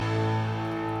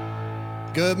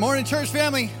Good morning, church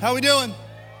family. How we doing?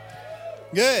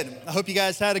 Good. I hope you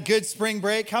guys had a good spring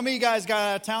break. How many of you guys got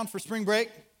out of town for spring break?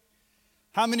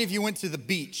 How many of you went to the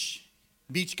beach?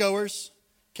 Beachgoers?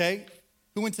 Okay.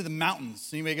 Who went to the mountains?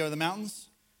 Anybody go to the mountains?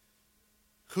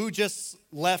 Who just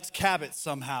left Cabot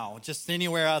somehow? Just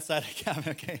anywhere outside of Cabot?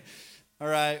 Okay. All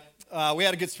right. We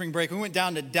had a good spring break. We went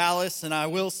down to Dallas, and I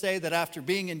will say that after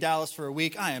being in Dallas for a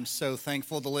week, I am so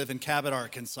thankful to live in Cabot,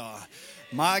 Arkansas.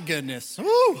 My goodness.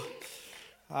 Woo!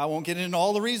 I won't get into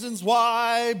all the reasons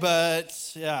why, but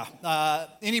yeah.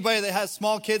 Anybody that has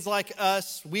small kids like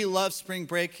us, we love spring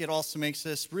break. It also makes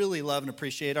us really love and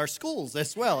appreciate our schools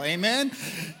as well. Amen?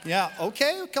 Yeah,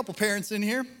 okay, a couple parents in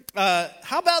here.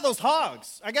 How about those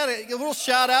hogs? I got a little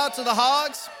shout out to the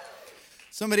hogs.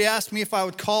 Somebody asked me if I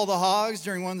would call the hogs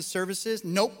during one of the services.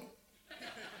 Nope.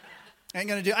 Ain't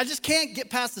gonna do it. I just can't get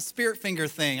past the spirit finger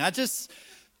thing.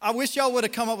 I wish y'all would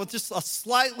have come up with just a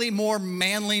slightly more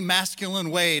manly, masculine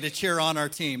way to cheer on our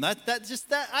team. I just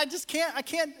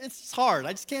can't, it's hard.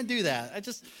 I just can't do that.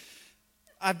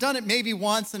 I've done it maybe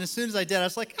once, and as soon as I did, I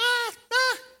was like,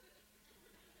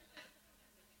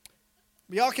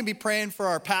 Y'all can be praying for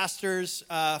our pastors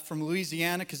from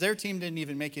Louisiana, because their team didn't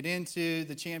even make it into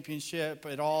the championship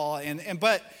at all.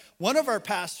 But one of our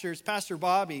pastors, Pastor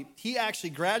Bobby, he actually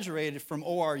graduated from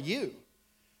ORU.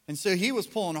 And so he was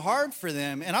pulling hard for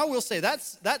them. And I will say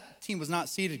that team was not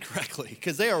seeded correctly,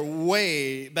 because they are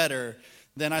way better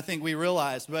than I think we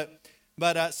realized.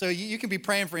 But so you can be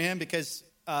praying for him because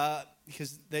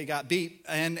they got beat.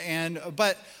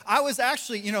 But I was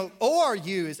actually,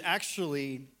 ORU is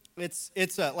actually,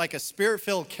 it's like a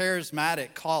spirit-filled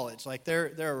charismatic college. Like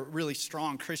they're a really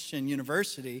strong Christian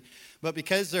university. But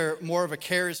because they're more of a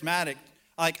charismatic,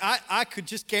 like, I could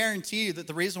just guarantee you that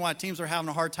the reason why teams are having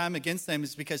a hard time against them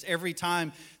is because every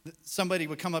time somebody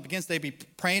would come up against, they'd be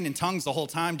praying in tongues the whole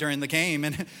time during the game.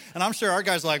 And I'm sure our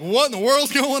guys are like, what in the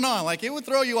world's going on? Like, it would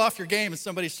throw you off your game if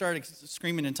somebody started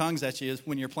screaming in tongues at you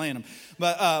when you're playing them.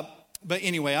 But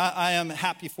anyway, I am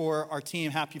happy for our team,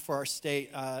 happy for our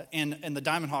state. And the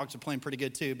Diamond Hogs are playing pretty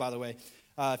good too, by the way,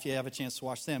 if you have a chance to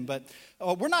watch them. But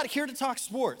we're not here to talk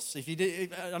sports. I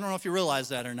don't know if you realize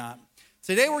that or not.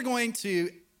 Today we're going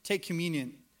to take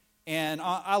communion, and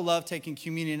I love taking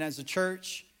communion as a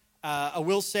church. I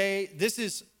will say this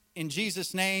is, in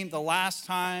Jesus' name, the last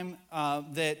time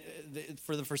that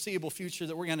for the foreseeable future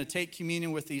that we're going to take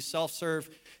communion with these self-serve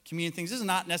communion things. This is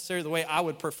not necessarily the way I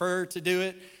would prefer to do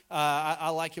it. I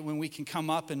like it when we can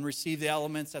come up and receive the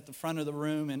elements at the front of the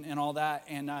room and all that,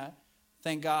 and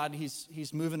thank God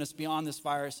he's moving us beyond this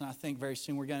virus, and I think very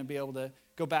soon we're going to be able to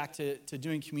go back to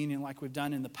doing communion like we've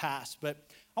done in the past. But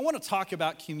I want to talk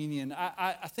about communion.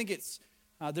 I think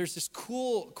there's this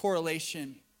cool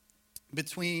correlation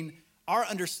between our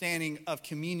understanding of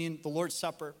communion, the Lord's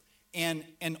Supper, and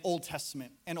Old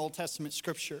Testament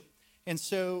scripture. And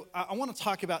so I want to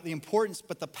talk about the importance,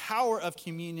 but the power of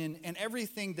communion and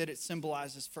everything that it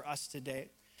symbolizes for us today.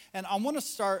 And I want to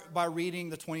start by reading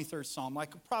the 23rd Psalm.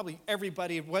 Like probably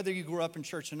everybody, whether you grew up in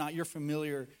church or not, you're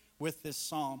familiar with this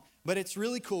psalm. But it's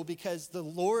really cool because the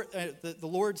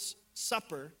Lord's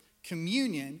Supper,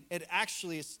 communion, it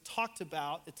actually is talks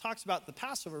about the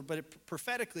Passover, but it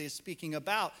prophetically is speaking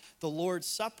about the Lord's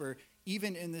Supper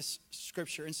even in this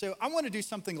scripture. And so I want to do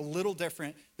something a little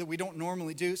different that we don't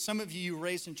normally do. Some of you were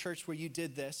raised in church where you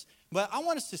did this, but I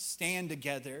want us to stand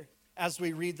together as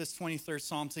we read this 23rd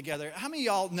Psalm together. How many of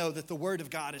y'all know that the Word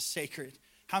of God is sacred?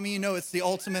 How many of you know it's the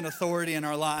ultimate authority in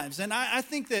our lives? And I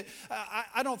think that,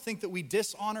 I don't think that we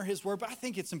dishonor His Word, but I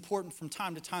think it's important from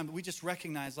time to time that we just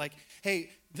recognize, like, hey,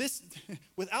 this,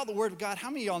 without the Word of God, how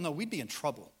many of y'all know we'd be in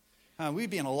trouble? We'd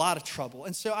be in a lot of trouble.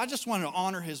 And so I just wanted to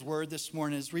honor His Word this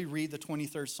morning as we read the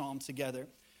 23rd Psalm together.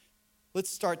 Let's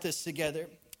start this together.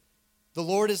 The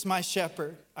Lord is my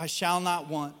shepherd, I shall not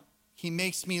want. He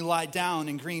makes me lie down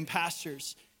in green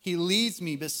pastures. He leads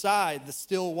me beside the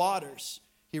still waters.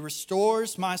 He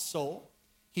restores my soul.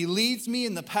 He leads me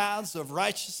in the paths of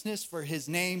righteousness for His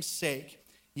name's sake.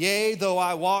 Yea, though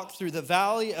I walk through the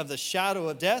valley of the shadow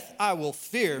of death, I will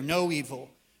fear no evil,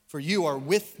 for you are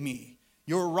with me.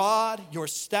 Your rod, your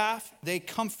staff, they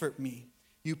comfort me.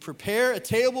 You prepare a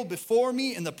table before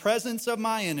me in the presence of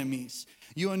my enemies.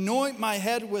 You anoint my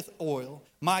head with oil.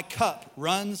 My cup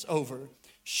runs over.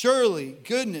 Surely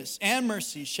goodness and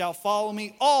mercy shall follow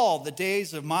me all the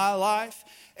days of my life,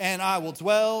 and I will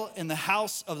dwell in the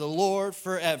house of the Lord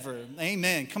forever.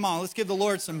 Amen. Come on, let's give the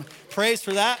Lord some praise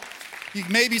for that. You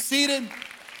may be seated.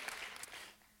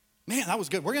 Man, that was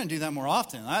good. We're going to do that more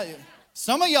often.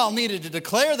 Some of y'all needed to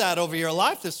declare that over your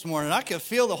life this morning. I could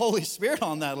feel the Holy Spirit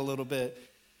on that a little bit.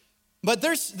 But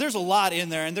there's a lot in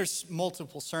there, and there's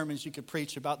multiple sermons you could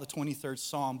preach about the 23rd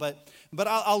Psalm. But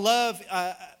I love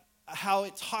how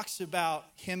it talks about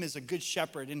him as a good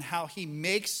shepherd and how he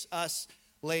makes us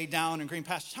lay down in green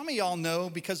pastures. How many of y'all know,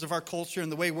 because of our culture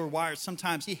and the way we're wired,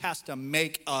 sometimes he has to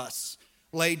make us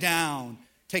lay down,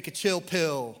 take a chill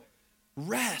pill,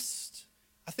 rest.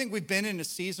 I think we've been in a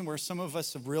season where some of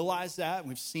us have realized that, and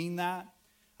we've seen that.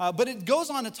 But it goes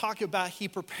on to talk about he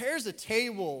prepares a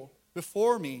table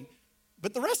before me.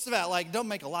 But the rest of that, don't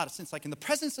make a lot of sense. In the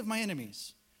presence of my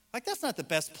enemies. That's not the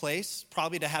best place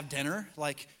probably to have dinner,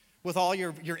 with all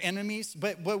your enemies.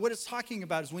 But what it's talking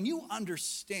about is when you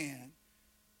understand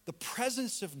the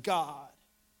presence of God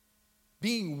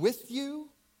being with you,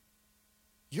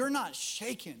 you're not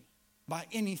shaken by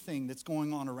anything that's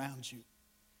going on around you.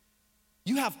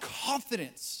 You have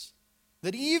confidence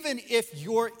that even if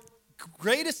your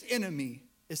greatest enemy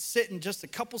is sitting just a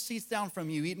couple seats down from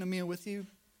you, eating a meal with you,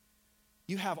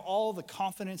 you have all the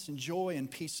confidence and joy and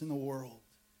peace in the world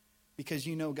because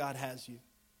you know God has you.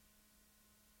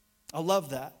 I love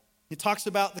that. It talks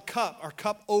about the cup, our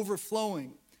cup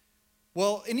overflowing.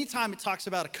 Well, anytime it talks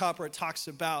about a cup or it talks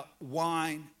about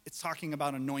wine, it's talking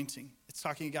about anointing. It's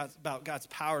talking about God's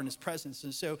power and his presence.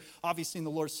 And so obviously in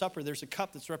the Lord's Supper, there's a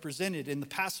cup that's represented. In the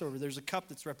Passover, there's a cup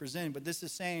that's represented. But this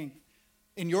is saying,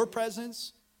 in your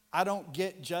presence, I don't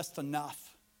get just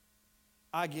enough.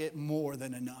 I get more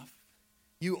than enough.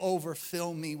 You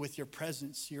overfill me with your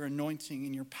presence, your anointing,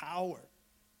 and your power.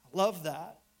 I love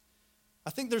that. I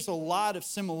think there's a lot of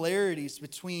similarities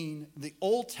between the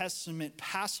Old Testament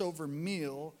Passover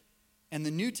meal and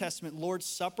the New Testament Lord's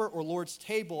Supper or Lord's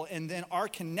table, and then our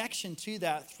connection to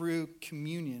that through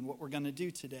communion, what we're going to do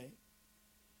today.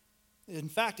 In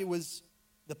fact, it was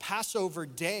the Passover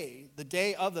day, the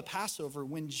day of the Passover,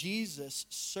 when Jesus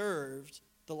served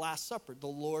the Last Supper, the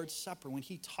Lord's Supper, when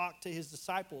he talked to his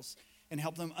disciples and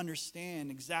helped them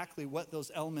understand exactly what those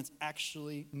elements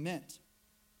actually meant.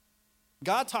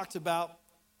 God talked about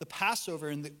the Passover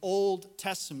in the Old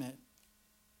Testament,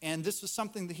 and this was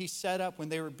something that he set up when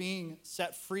they were being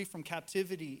set free from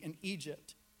captivity in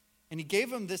Egypt. And he gave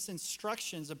them this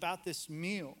instructions about this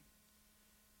meal.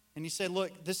 And he said,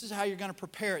 look, this is how you're going to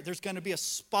prepare it. There's going to be a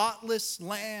spotless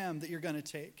lamb that you're going to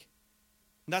take.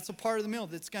 And that's a part of the meal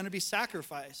that's going to be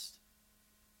sacrificed.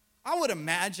 I would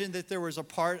imagine that there was a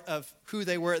part of who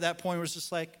they were at that point was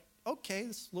just okay,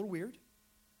 this is a little weird.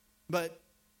 But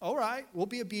all right, we'll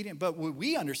be obedient. But what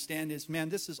we understand is, man,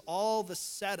 this is all the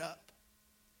setup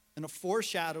and a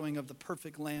foreshadowing of the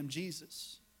perfect Lamb,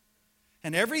 Jesus.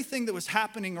 And everything that was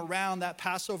happening around that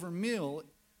Passover meal,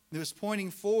 it was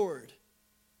pointing forward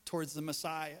towards the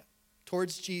Messiah,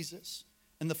 towards Jesus,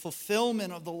 and the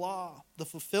fulfillment of the law, the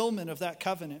fulfillment of that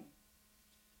covenant.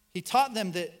 He taught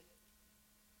them that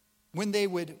when they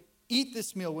would eat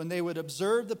this meal, when they would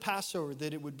observe the Passover,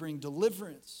 that it would bring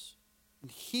deliverance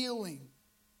and healing.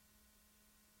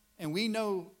 And we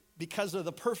know because of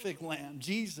the perfect Lamb,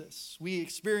 Jesus, we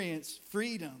experience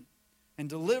freedom and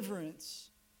deliverance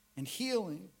and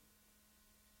healing.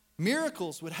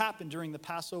 Miracles would happen during the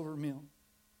Passover meal,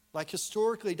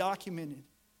 historically documented.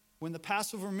 When the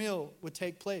Passover meal would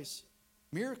take place,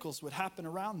 miracles would happen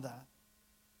around that.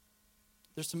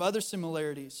 There's some other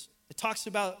similarities. It talks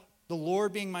about the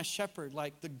Lord being my shepherd,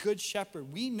 the good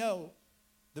shepherd. We know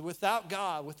that without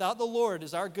God, without the Lord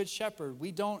as our good shepherd,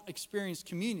 we don't experience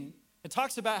communion. It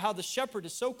talks about how the shepherd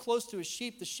is so close to his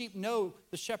sheep, the sheep know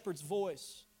the shepherd's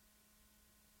voice.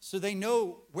 So they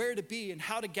know where to be and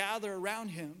how to gather around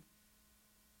him.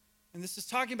 And this is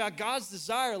talking about God's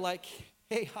desire,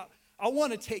 hey, I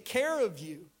want to take care of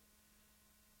you.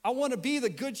 I want to be the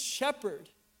good shepherd.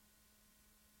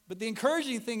 But the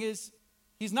encouraging thing is,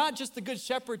 he's not just the good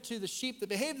shepherd to the sheep that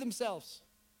behave themselves.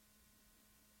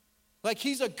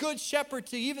 He's a good shepherd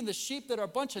to even the sheep that are a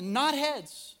bunch of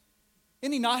knotheads.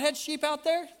 Any knothead sheep out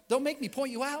there? Don't make me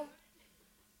point you out.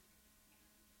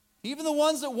 Even the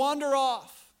ones that wander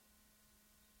off.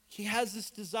 He has this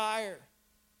desire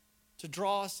to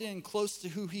draw us in close to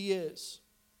who he is.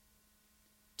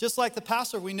 Just like the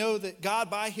Passover, we know that God,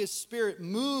 by his Spirit,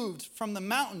 moved from the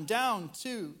mountain down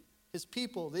to his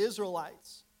people, the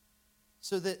Israelites,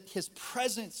 so that his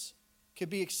presence could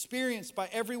be experienced by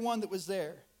everyone that was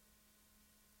there.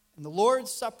 And the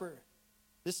Lord's Supper,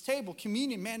 this table,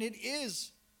 communion, man, it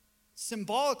is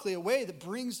symbolically a way that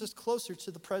brings us closer to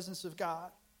the presence of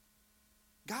God.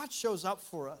 God shows up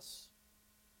for us.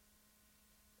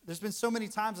 There's been so many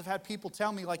times I've had people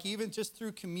tell me, even just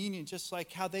through communion, just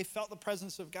how they felt the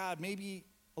presence of God, maybe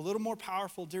a little more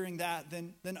powerful during that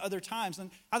than other times.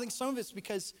 And I think some of it's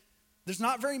because there's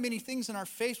not very many things in our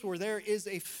faith where there is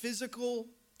a physical,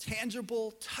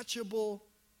 tangible, touchable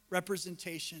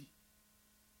representation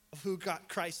of who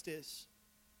Christ is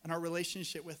and our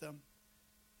relationship with him.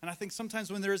 And I think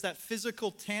sometimes when there is that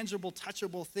physical, tangible,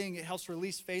 touchable thing, it helps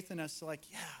release faith in us to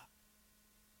yeah,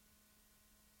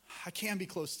 I can be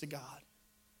close to God.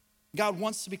 God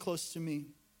wants to be close to me.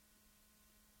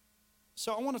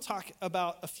 So I want to talk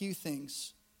about a few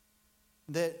things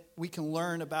that we can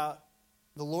learn about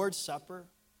the Lord's Supper,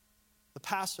 the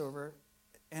Passover,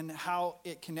 and how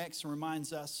it connects and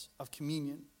reminds us of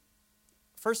communion.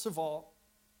 First of all,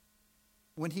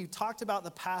 when he talked about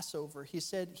the Passover, he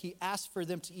said he asked for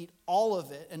them to eat all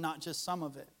of it and not just some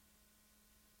of it.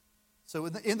 So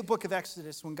in the book of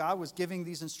Exodus, when God was giving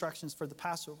these instructions for the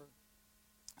Passover,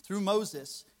 through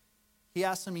Moses, he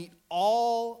asked them to eat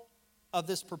all of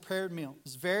this prepared meal. It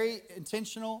was very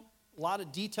intentional, a lot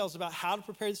of details about how to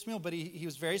prepare this meal, but he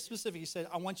was very specific. He said,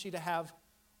 I want you to have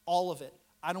all of it.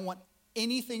 I don't want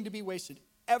anything to be wasted.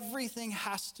 Everything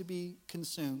has to be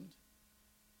consumed.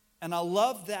 And I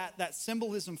love that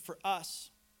symbolism for us,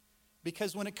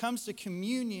 because when it comes to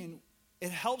communion,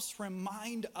 it helps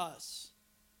remind us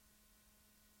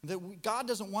that God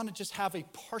doesn't want to just have a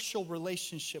partial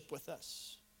relationship with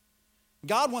us.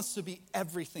 God wants to be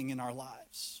everything in our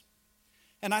lives.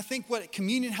 And I think what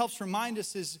communion helps remind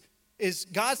us is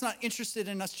God's not interested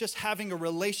in us just having a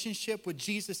relationship with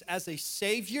Jesus as a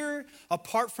Savior,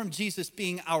 apart from Jesus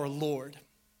being our Lord.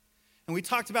 And we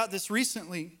talked about this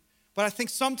recently. But I think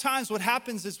sometimes what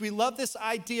happens is we love this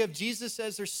idea of Jesus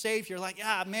as our Savior.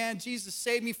 Man, Jesus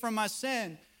saved me from my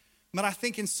sin. But I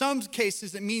think in some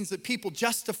cases it means that people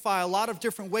justify a lot of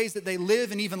different ways that they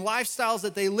live and even lifestyles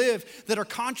that they live that are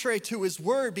contrary to his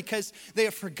word, because they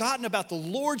have forgotten about the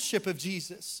lordship of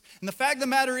Jesus. And the fact of the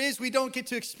matter is, we don't get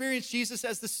to experience Jesus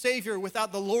as the Savior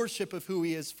without the lordship of who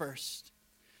he is first.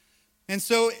 And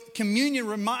so communion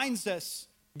reminds us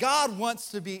God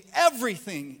wants to be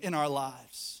everything in our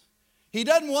lives. He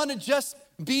doesn't want to just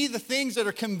be the things that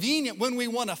are convenient when we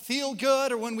want to feel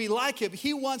good or when we like it.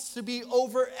 He wants to be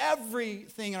over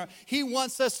everything. He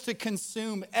wants us to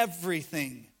consume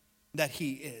everything that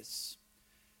he is.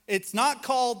 It's not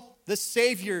called the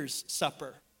Savior's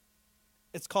Supper.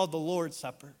 It's called the Lord's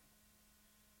Supper.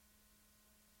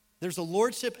 There's a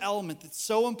lordship element that's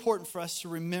so important for us to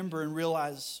remember and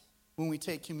realize when we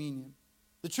take communion.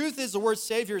 The truth is, the word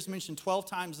Savior is mentioned 12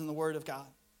 times in the Word of God.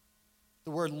 The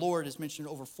word Lord is mentioned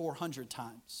over 400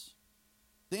 times.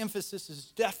 The emphasis is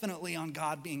definitely on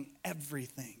God being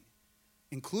everything,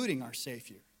 including our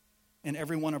Savior in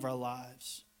every one of our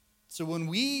lives. So when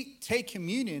we take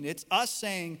communion, it's us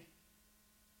saying,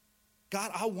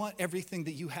 God, I want everything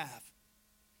that you have.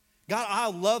 God, I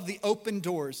love the open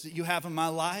doors that you have in my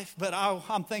life, but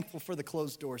I'm thankful for the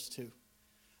closed doors too.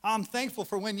 I'm thankful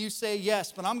for when you say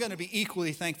yes, but I'm going to be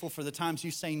equally thankful for the times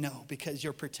you say no, because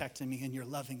you're protecting me and you're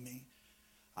loving me.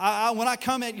 When I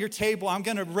come at your table, I'm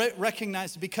going to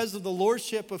recognize, because of the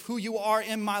lordship of who you are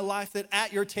in my life, that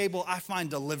at your table I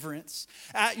find deliverance.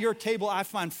 At your table I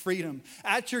find freedom.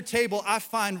 At your table I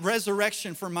find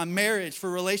resurrection for my marriage,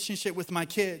 for relationship with my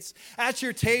kids. At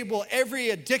your table, every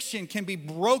addiction can be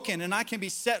broken and I can be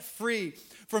set free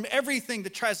from everything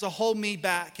that tries to hold me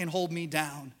back and hold me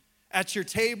down. At your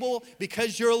table,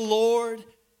 because you're Lord,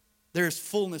 there's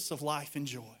fullness of life and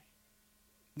joy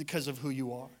because of who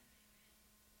you are.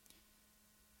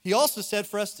 He also said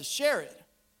for us to share it.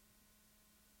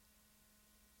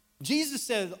 Jesus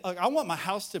said, I want my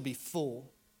house to be full.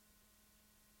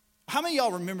 How many of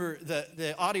y'all remember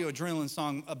the Audio Adrenaline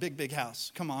song, A Big, Big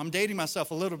House? Come on, I'm dating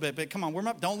myself a little bit, but come on,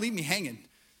 don't leave me hanging,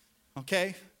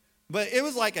 okay? But it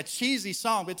was like a cheesy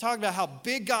song, but it talked about how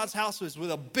big God's house was, with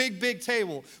a big, big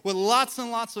table, with lots and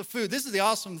lots of food. This is the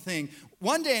awesome thing.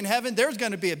 One day in heaven, there's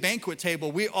going to be a banquet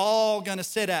table we all going to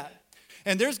sit at.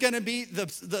 And there's going to be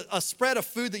a spread of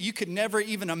food that you could never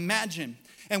even imagine.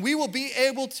 And we will be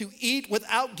able to eat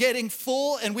without getting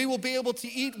full, and we will be able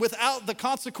to eat without the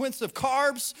consequence of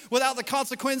carbs, without the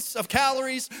consequence of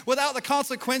calories, without the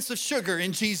consequence of sugar,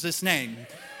 in Jesus' name.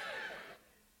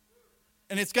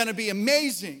 And it's going to be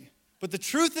amazing. But the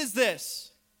truth is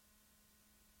this: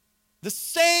 the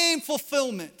same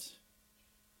fulfillment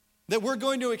that we're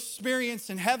going to experience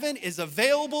in heaven is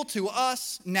available to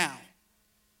us now.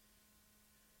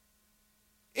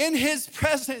 In his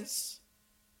presence,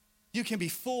 you can be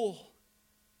full.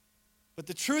 But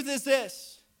the truth is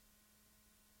this: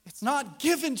 it's not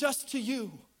given just to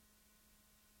you.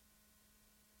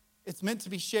 It's meant to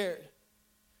be shared.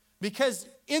 Because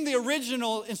in the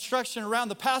original instruction around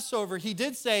the Passover, he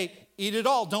did say, eat it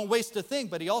all, don't waste a thing.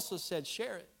 But he also said,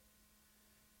 share it.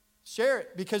 Share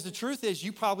it, because the truth is,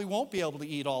 you probably won't be able to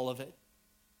eat all of it.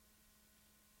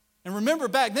 And remember,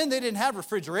 back then, they didn't have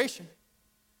refrigeration.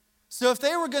 So if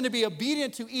they were going to be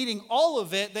obedient to eating all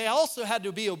of it, they also had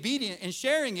to be obedient in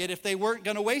sharing it if they weren't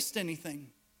going to waste anything.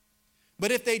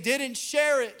 But if they didn't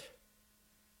share it,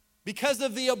 because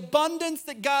of the abundance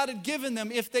that God had given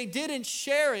them, if they didn't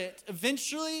share it,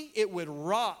 eventually it would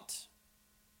rot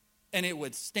and it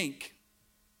would stink.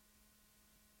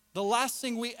 The last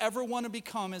thing we ever want to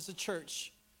become as a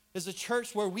church is a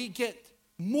church where we get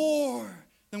more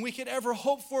than we could ever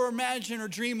hope for, imagine, or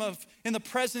dream of in the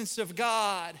presence of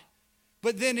God,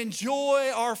 but then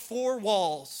enjoy our four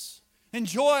walls,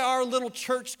 enjoy our little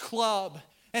church club,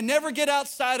 and never get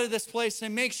outside of this place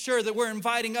and make sure that we're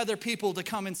inviting other people to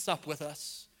come and sup with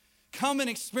us. Come and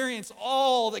experience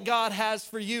all that God has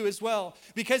for you as well.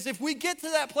 Because if we get to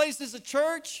that place as a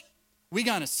church, we're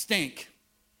gonna stink.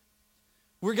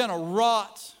 We're gonna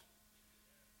rot.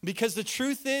 Because the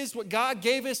truth is, what God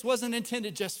gave us wasn't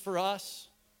intended just for us.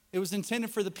 It was intended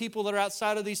for the people that are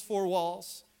outside of these four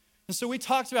walls. And so we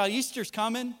talked about Easter's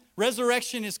coming,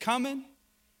 resurrection is coming,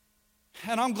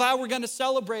 and I'm glad we're gonna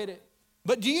celebrate it.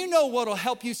 But do you know what will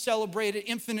help you celebrate it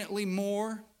infinitely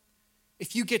more?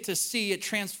 If you get to see it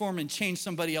transform and change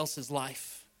somebody else's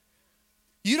life.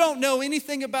 You don't know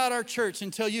anything about our church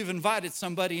until you've invited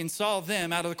somebody and saw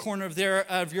them out of the corner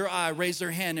of your eye raise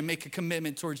their hand and make a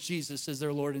commitment towards Jesus as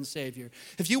their Lord and Savior.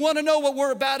 If you want to know what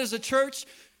we're about as a church,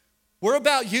 we're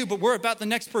about you, but we're about the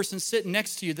next person sitting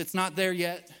next to you that's not there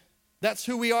yet. That's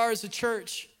who we are as a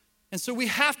church. And so we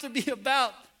have to be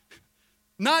about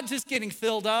not just getting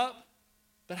filled up,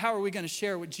 but how are we going to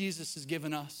share what Jesus has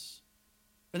given us?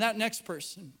 For that next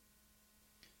person,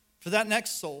 for that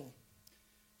next soul,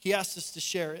 he asked us to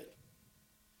share it.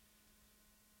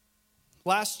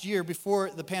 Last year,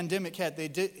 before the pandemic hit, they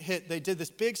did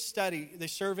this big study. They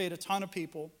surveyed a ton of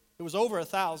people. It was over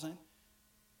 1,000.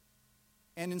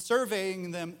 And in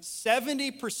surveying them,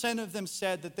 70% of them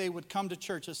said that they would come to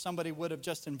church if somebody would have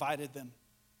just invited them.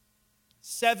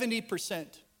 70%.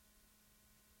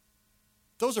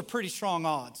 Those are pretty strong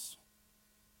odds.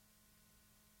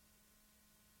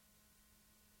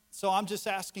 So I'm just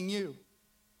asking you,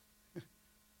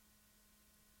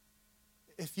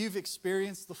 if you've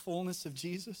experienced the fullness of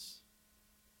Jesus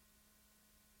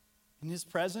in his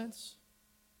presence,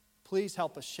 please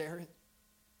help us share it.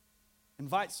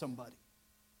 Invite somebody.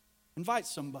 Invite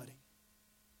somebody.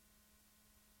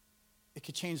 It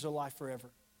could change their life forever.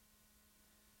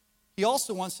 He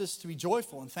also wants us to be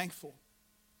joyful and thankful.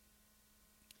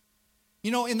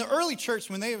 You know, in the early church,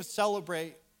 when they would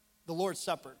celebrate the Lord's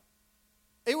Supper,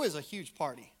 it was a huge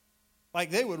party. Like,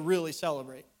 they would really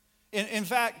celebrate. In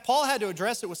fact, Paul had to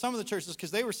address it with some of the churches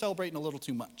because they were celebrating a little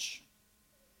too much.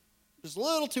 There's a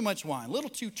little too much wine, a little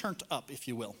too turned up, if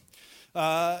you will.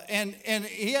 And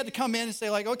he had to come in and say,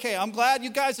 like, okay, I'm glad you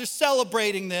guys are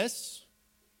celebrating this,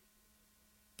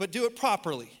 but do it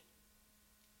properly.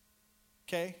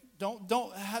 Okay?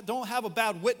 Don't have a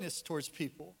bad witness towards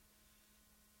people.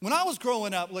 When I was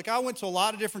growing up, look, I went to a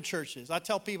lot of different churches. I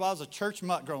tell people I was a church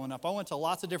mutt growing up. I went to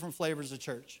lots of different flavors of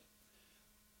church.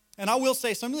 And I will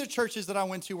say some of the churches that I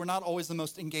went to were not always the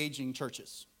most engaging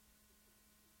churches,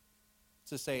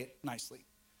 to say it nicely.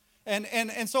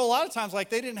 And so a lot of times,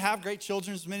 like, they didn't have great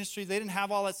children's ministry. They didn't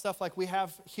have all that stuff like we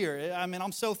have here. I mean,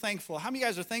 I'm so thankful. How many of you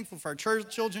guys are thankful for our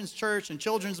children's church and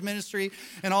children's ministry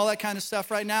and all that kind of stuff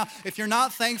right now? If you're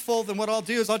not thankful, then what I'll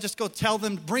do is I'll just go tell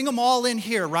them, bring them all in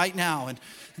here right now and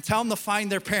tell them to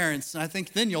find their parents. And I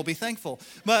think then you'll be thankful.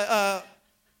 But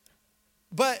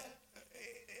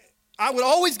I would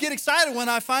always get excited when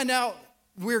I find out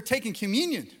we were taking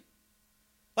communion.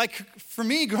 Like, for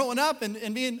me, growing up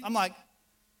and being, I'm like,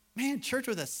 man, church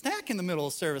with a snack in the middle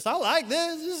of service. I like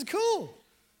this. This is cool.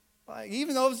 Like,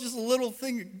 even though it was just a little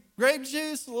thing of grape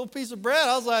juice, a little piece of bread,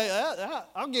 I was like,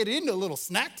 I'll get into a little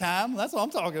snack time. That's what I'm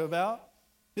talking about.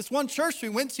 This one church we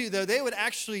went to, though, they would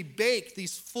actually bake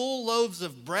these full loaves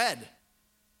of bread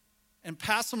and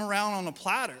pass them around on a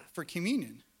platter for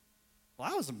communion. Well,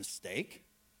 that was a mistake.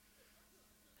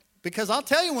 Because I'll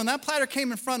tell you, when that platter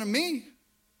came in front of me,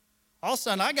 all of a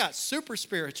sudden I got super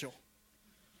spiritual.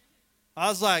 I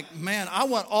was like, man, I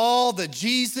want all the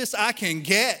Jesus I can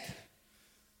get.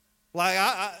 Like,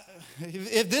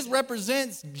 if this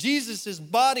represents Jesus'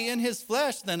 body in his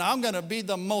flesh, then I'm going to be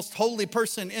the most holy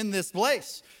person in this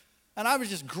place. And I would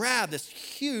just grab this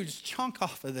huge chunk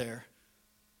off of there.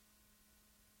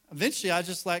 Eventually, I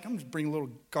just like, I'm just bring a little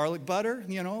garlic butter,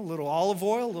 a little olive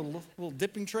oil, a little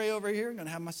dipping tray over here. I'm going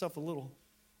to have myself a little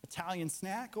Italian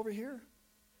snack over here.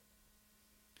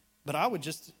 But I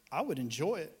would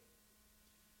enjoy it.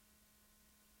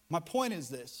 My point is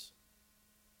this.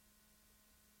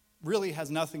 Really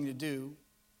has nothing to do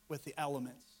with the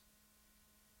elements.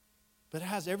 but it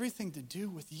has everything to do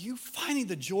with you finding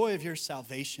the joy of your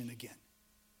salvation again.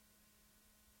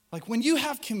 Like when you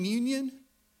have communion,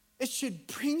 it should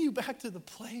bring you back to the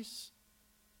place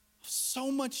of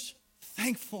so much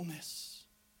thankfulness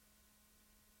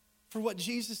for what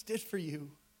Jesus did for you.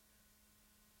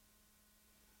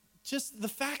 Just the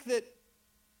fact that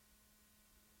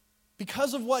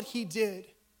because of what he did,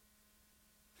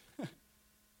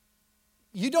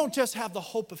 you don't just have the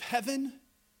hope of heaven,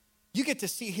 you get to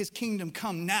see his kingdom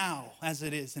come now as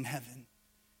it is in heaven,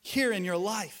 here in your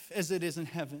life as it is in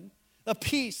heaven. A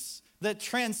peace that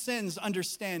transcends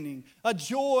understanding, a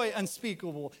joy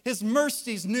unspeakable, his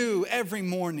mercies new every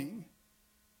morning.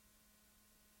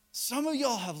 Some of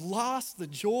y'all have lost the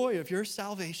joy of your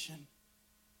salvation.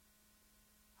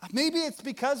 Maybe it's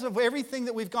because of everything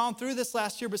that we've gone through this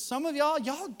last year, but some of y'all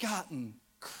gotten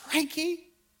cranky,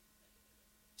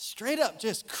 straight up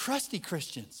just crusty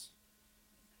Christians.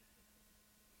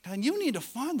 And you need to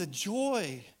find the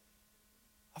joy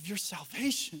of your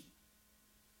salvation.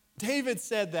 David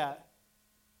said that.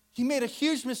 He made a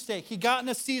huge mistake. He got in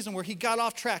a season where he got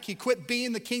off track. He quit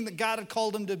being the king that God had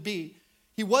called him to be.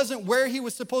 He wasn't where he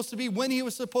was supposed to be, when he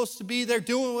was supposed to be there,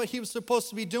 doing what he was supposed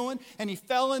to be doing, and he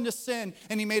fell into sin,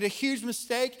 and he made a huge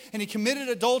mistake, and he committed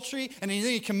adultery, and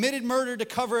he committed murder to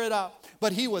cover it up.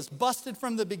 But he was busted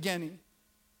from the beginning.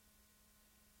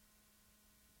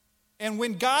 And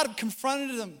when God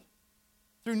confronted him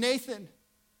through Nathan,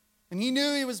 and he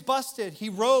knew he was busted, he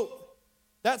wrote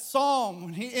that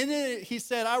psalm. In it, he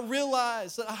said, I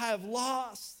realize that I have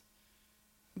lost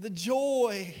the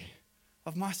joy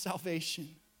of my salvation.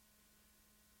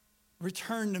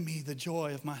 Return to me the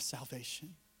joy of my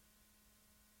salvation.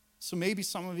 So maybe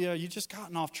some of you just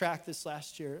gotten off track this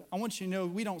last year. I want you to know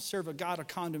we don't serve a God of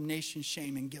condemnation,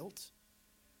 shame, and guilt.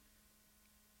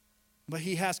 But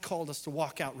he has called us to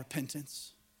walk out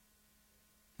repentance.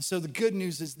 And so the good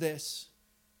news is this.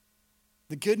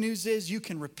 The good news is you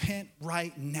can repent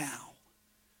right now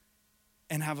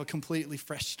and have a completely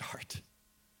fresh start.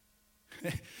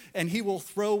 And he will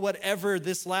throw whatever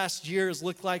this last year has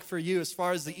looked like for you as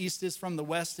far as the east is from the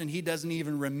west, and he doesn't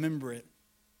even remember it.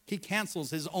 He cancels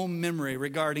his own memory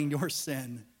regarding your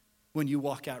sin when you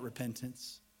walk out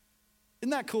repentance.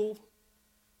 Isn't that cool?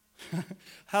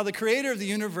 How the creator of the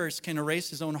universe can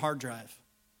erase his own hard drive.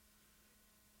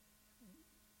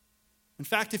 In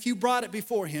fact, if you brought it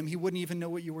before him, he wouldn't even know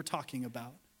what you were talking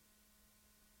about.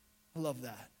 I love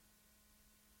that.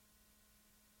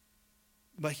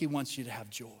 But he wants you to have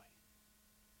joy,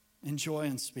 and joy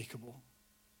unspeakable.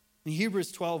 In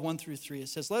Hebrews 12, 1-3, it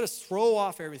says, let us throw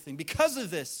off everything. Because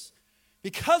of this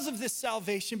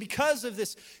salvation, because of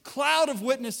this cloud of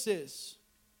witnesses,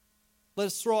 let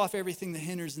us throw off everything that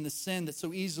hinders and the sin that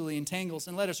so easily entangles,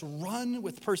 and let us run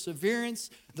with perseverance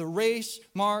the race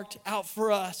marked out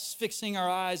for us, fixing our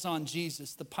eyes on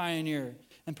Jesus, the pioneer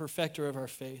and perfecter of our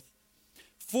faith.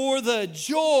 For the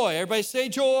joy, everybody say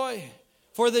joy.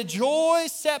 For the joy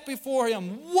set before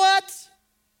him, what?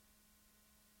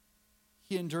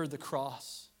 He endured the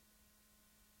cross.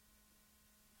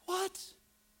 What?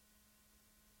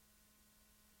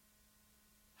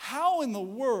 How in the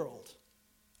world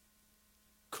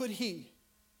could he,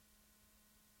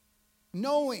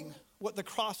 knowing what the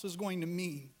cross was going to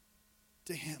mean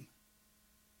to him,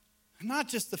 not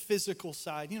just the physical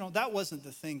side, that wasn't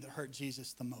the thing that hurt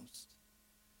Jesus the most.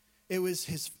 It was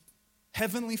his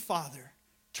heavenly Father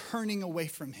turning away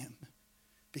from him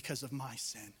because of my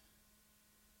sin.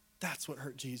 That's what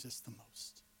hurt Jesus the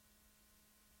most.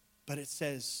 But it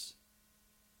says,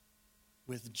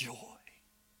 with joy.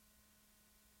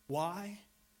 Why?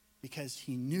 Because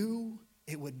he knew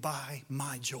it would buy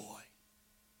my joy.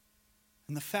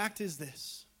 And the fact is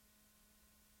this,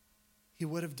 he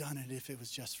would have done it if it was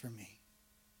just for me.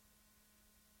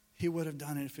 He would have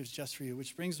done it if it was just for you.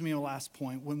 Which brings me to the last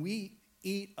point. When we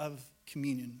eat of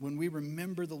communion, when we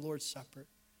remember the Lord's Supper,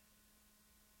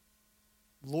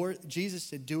 Jesus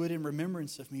said, do it in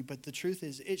remembrance of me. But the truth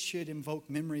is, it should invoke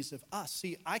memories of us.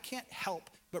 See, I can't help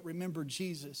but remember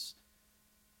Jesus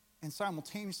and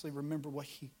simultaneously remember what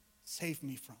he saved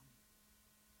me from.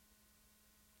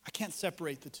 I can't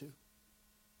separate the two.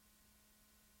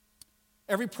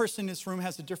 Every person in this room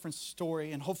has a different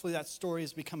story, and hopefully that story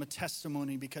has become a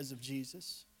testimony because of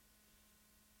Jesus.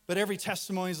 But every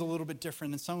testimony is a little bit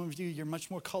different, and some of you, you're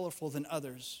much more colorful than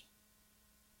others.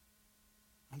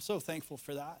 I'm so thankful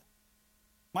for that.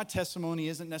 My testimony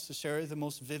isn't necessarily the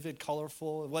most vivid,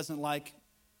 colorful. It wasn't like,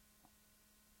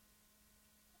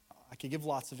 I could give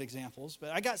lots of examples, but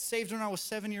I got saved when I was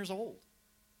 7 years old.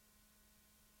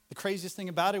 The craziest thing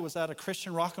about it was at a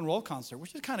Christian rock and roll concert,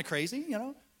 which is kind of crazy,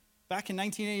 Back in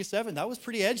 1987, that was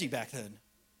pretty edgy back then.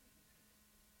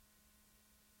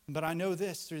 But I know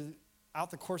this,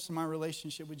 throughout the course of my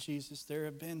relationship with Jesus, there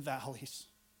have been valleys.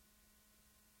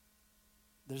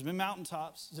 There's been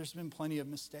mountaintops. There's been plenty of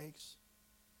mistakes.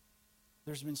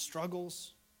 There's been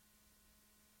struggles.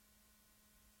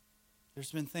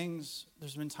 There's been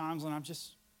times when I'm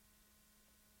just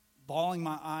bawling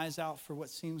my eyes out for what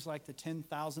seems like the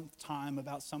 10,000th time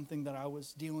about something that I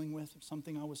was dealing with, or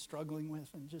something I was struggling with,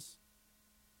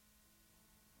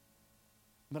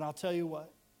 but I'll tell you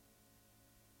what,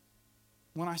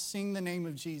 when I sing the name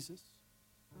of Jesus,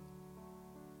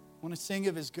 when I sing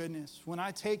of his goodness, when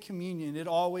I take communion, it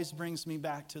always brings me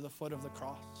back to the foot of the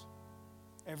cross,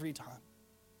 every time.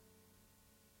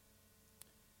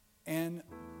 And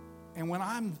when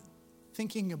I'm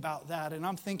thinking about that, and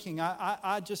I'm thinking,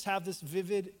 I just have this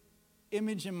vivid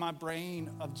image in my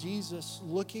brain of Jesus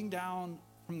looking down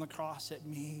from the cross at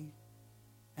me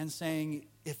and saying,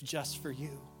 if just for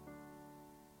you,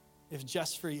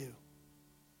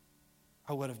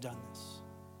 I would have done this.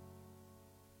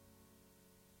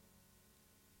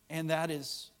 And that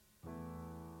is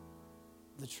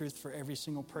the truth for every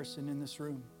single person in this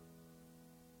room.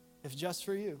 If just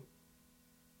for you.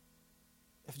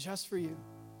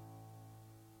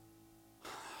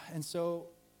 And so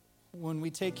when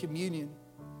we take communion,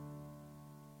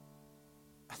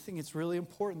 I think it's really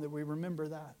important that we remember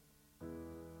that.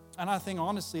 And I think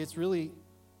honestly, it's really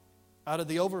out of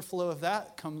the overflow of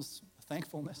that comes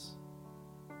thankfulness,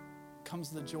 comes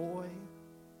the joy,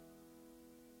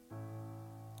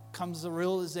 comes the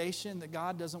realization that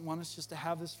God doesn't want us just to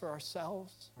have this for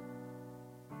ourselves,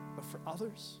 but for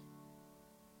others.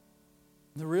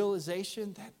 The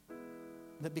realization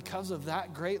that because of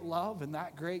that great love and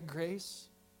that great grace,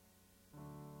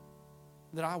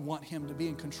 that I want him to be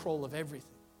in control of everything.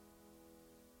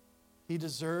 He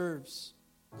deserves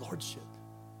lordship.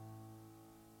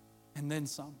 And then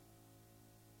some.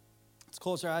 Let's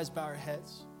close our eyes, bow our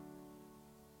heads.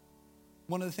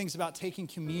 One of the things about taking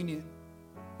communion,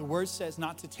 the word says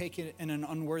not to take it in an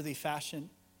unworthy fashion.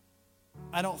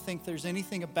 I don't think there's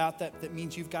anything about that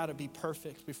means you've got to be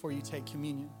perfect before you take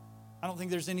communion. I don't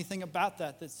think there's anything about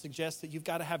that suggests that you've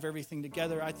got to have everything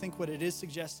together. I think what it is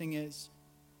suggesting is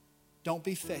don't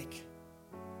be fake.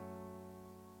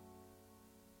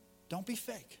 Don't be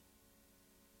fake.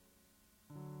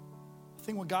 I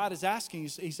think what God is asking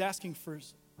is he's asking for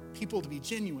people to be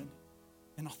genuine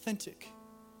and authentic.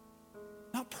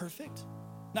 Not perfect,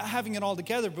 not having it all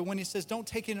together, but when he says don't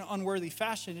take it in an unworthy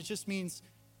fashion, it just means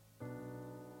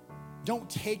don't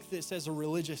take this as a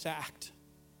religious act.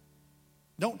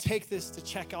 Don't take this to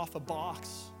check off a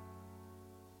box.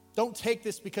 Don't take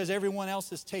this because everyone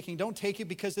else is taking. Don't take it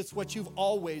because it's what you've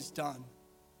always done.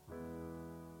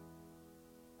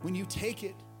 When you take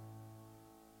it,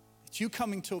 it's you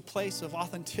coming to a place of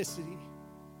authenticity,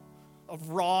 of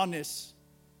rawness,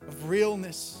 of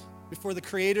realness before the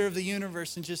creator of the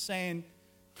universe and just saying,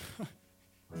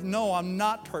 no, I'm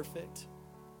not perfect.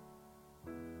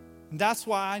 And that's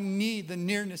why I need the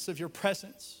nearness of your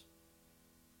presence.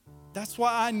 That's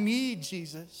why I need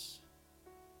Jesus.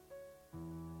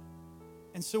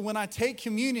 And so when I take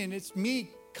communion, it's me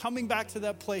coming back to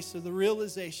that place of the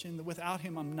realization that without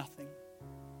him, I'm nothing.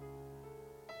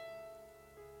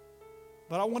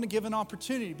 But I want to give an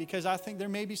opportunity because I think there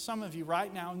may be some of you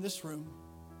right now in this room.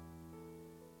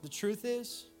 The truth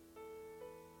is,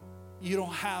 you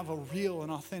don't have a real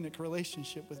and authentic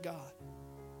relationship with God.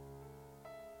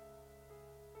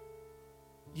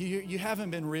 You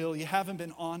haven't been real. You haven't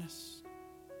been honest.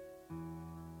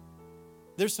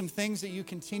 There's some things that you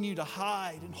continue to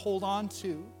hide and hold on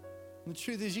to. And the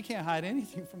truth is, you can't hide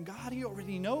anything from God. He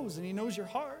already knows, and he knows your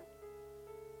heart.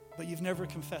 But you've never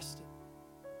confessed it.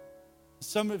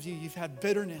 Some of you, you've had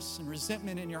bitterness and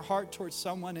resentment in your heart towards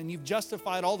someone, and you've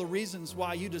justified all the reasons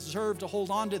why you deserve to hold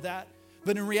on to that.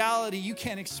 But in reality, you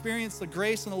can't experience the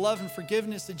grace and the love and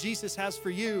forgiveness that Jesus has for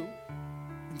you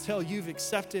until you've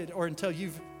accepted or until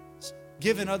you've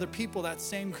given other people that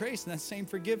same grace and that same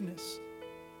forgiveness.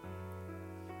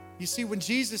 You see, when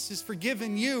Jesus has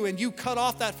forgiven you and you cut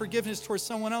off that forgiveness towards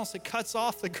someone else, it cuts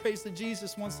off the grace that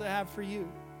Jesus wants to have for you.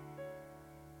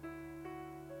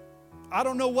 I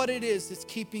don't know what it is that's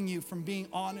keeping you from being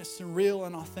honest and real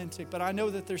and authentic, but I know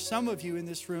that there's some of you in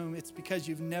this room, it's because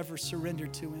you've never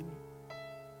surrendered to him.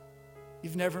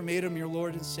 You've never made him your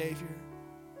Lord and Savior.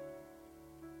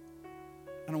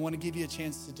 And I want to give you a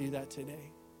chance to do that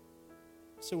today.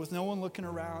 So with no one looking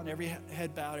around, every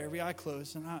head bowed, every eye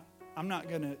closed, and I'm not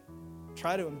going to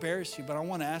try to embarrass you, but I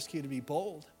want to ask you to be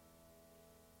bold.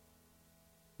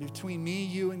 Between me,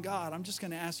 you, and God, I'm just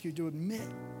going to ask you to admit,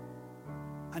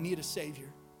 I need a Savior.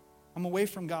 I'm away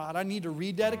from God. I need to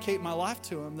rededicate my life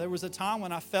to him. There was a time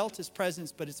when I felt his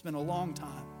presence, but it's been a long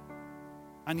time.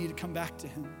 I need to come back to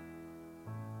him.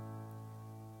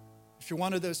 If you're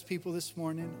one of those people this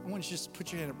morning, I want you to just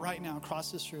put your hand up right now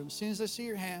across this room. As soon as I see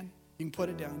your hand, you can put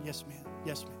it down. Yes, ma'am.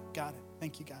 Yes, ma'am. Got it.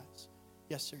 Thank you, guys.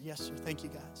 Yes, sir. Yes, sir. Thank you,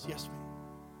 guys. Yes, ma'am.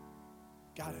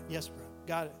 Got it. Yes, bro.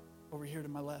 Got it. Over here to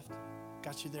my left.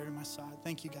 Got you there to my side.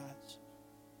 Thank you, guys.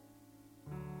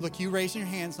 Look, you raising your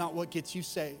hand's not what gets you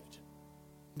saved.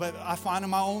 But I find in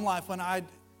my own life when I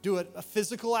do a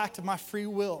physical act of my free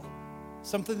will,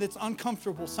 something that's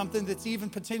uncomfortable, something that's even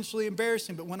potentially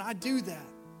embarrassing, but when I do that,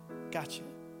 got you.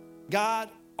 God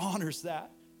honors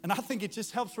that. And I think it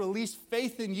just helps release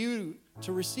faith in you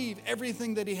to receive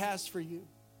everything that he has for you.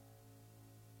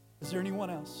 Is there anyone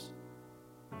else?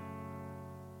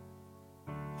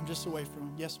 I'm just away from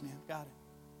him. Yes, ma'am. Got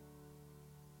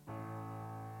it.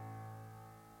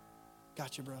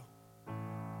 Got you, bro.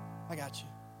 I got you.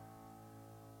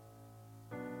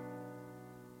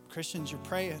 Christians, you're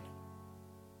praying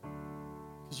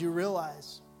because you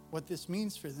realize what this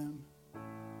means for them.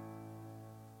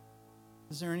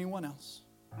 Is there anyone else?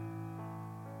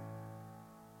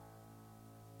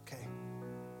 Okay.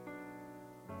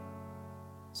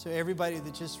 So everybody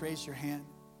that just raised your hand,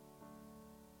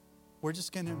 we're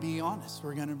just going to be honest.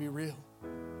 We're going to be real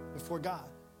before God.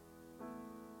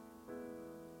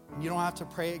 You don't have to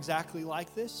pray exactly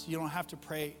like this. You don't have to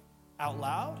pray out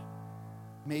loud.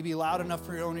 Maybe loud enough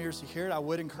for your own ears to hear it. I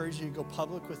would encourage you to go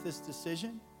public with this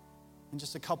decision. In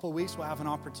just a couple of weeks, we'll have an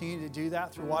opportunity to do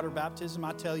that through water baptism.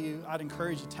 I'd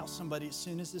encourage you to tell somebody as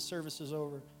soon as this service is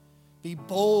over, be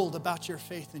bold about your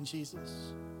faith in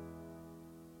Jesus.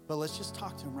 But let's just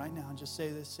talk to him right now and just say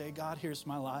this. Say, God, here's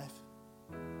my life.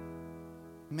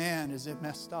 Man, is it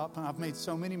messed up. And I've made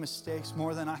so many mistakes,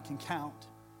 more than I can count.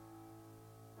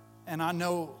 And I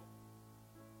know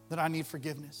that I need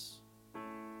forgiveness.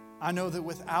 I know that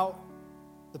without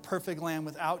the perfect Lamb,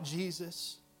 without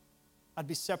Jesus, I'd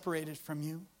be separated from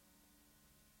you.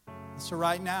 And so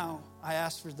right now, I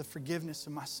ask for the forgiveness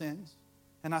of my sins.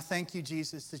 And I thank you,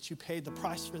 Jesus, that you paid the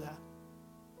price for that.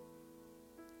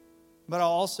 But I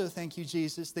also thank you,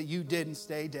 Jesus, that you didn't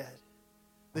stay dead.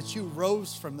 That you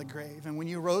rose from the grave. And when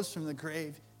you rose from the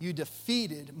grave, you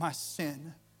defeated my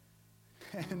sin.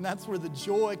 And that's where the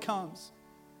joy comes.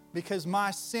 Because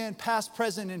my sin, past,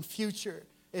 present, and future,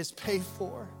 is paid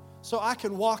for. So I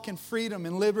can walk in freedom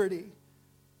and liberty.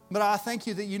 But I thank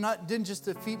you that you didn't just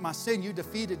defeat my sin, you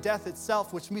defeated death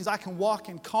itself, which means I can walk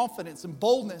in confidence and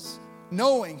boldness,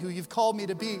 knowing who you've called me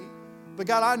to be. But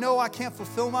God, I know I can't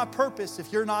fulfill my purpose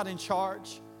if you're not in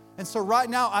charge. And so right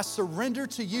now, I surrender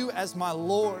to you as my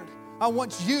Lord. I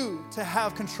want you to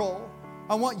have control.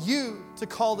 I want you to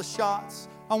call the shots.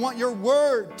 I want your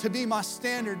word to be my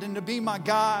standard and to be my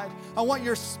guide. I want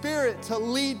your spirit to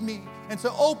lead me and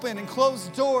to open and close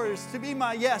doors, to be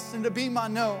my yes and to be my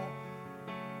no.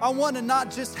 I want to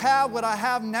not just have what I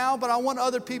have now, but I want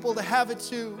other people to have it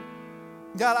too.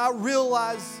 God, I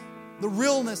realize the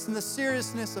realness and the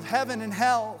seriousness of heaven and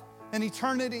hell and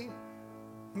eternity.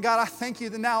 And God, I thank you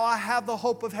that now I have the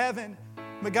hope of heaven.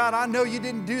 But God, I know you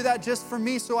didn't do that just for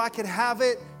me so I could have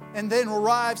it and then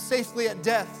arrive safely at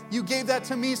death. You gave that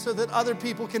to me so that other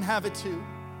people can have it too.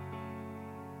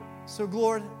 So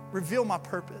Lord, reveal my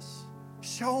purpose.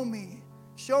 Show me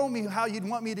how you'd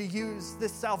want me to use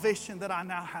this salvation that I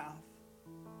now have.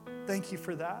 Thank you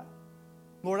for that.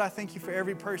 Lord, I thank you for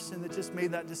every person that just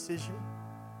made that decision.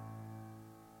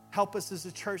 Help us as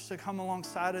a church to come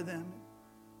alongside of them.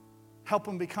 Help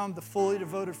them become the fully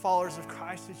devoted followers of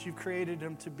Christ that you've created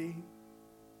them to be.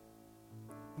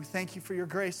 We thank you for your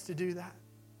grace to do that.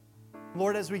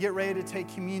 Lord, as we get ready to take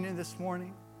communion this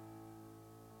morning,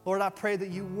 Lord, I pray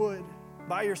that you would,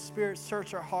 by your Spirit,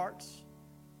 search our hearts.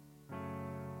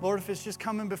 Lord, if it's just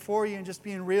coming before you and just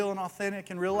being real and authentic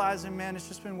and realizing, man, it's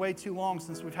just been way too long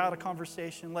since we've had a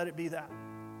conversation, let it be that.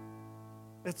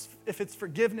 If it's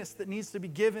forgiveness that needs to be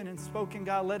given and spoken,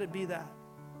 God, let it be that.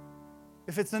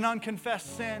 If it's an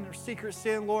unconfessed sin or secret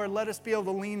sin, Lord, let us be able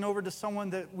to lean over to someone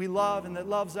that we love and that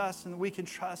loves us and that we can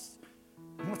trust.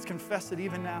 And let's confess it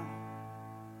even now.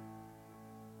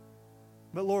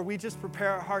 But Lord, we just prepare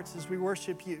our hearts as we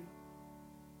worship you.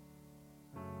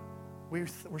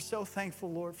 We're so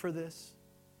thankful, Lord, for this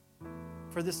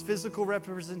physical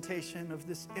representation of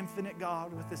this infinite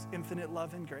God with this infinite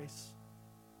love and grace.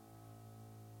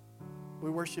 We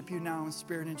worship you now in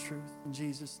spirit and truth. In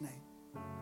Jesus' name.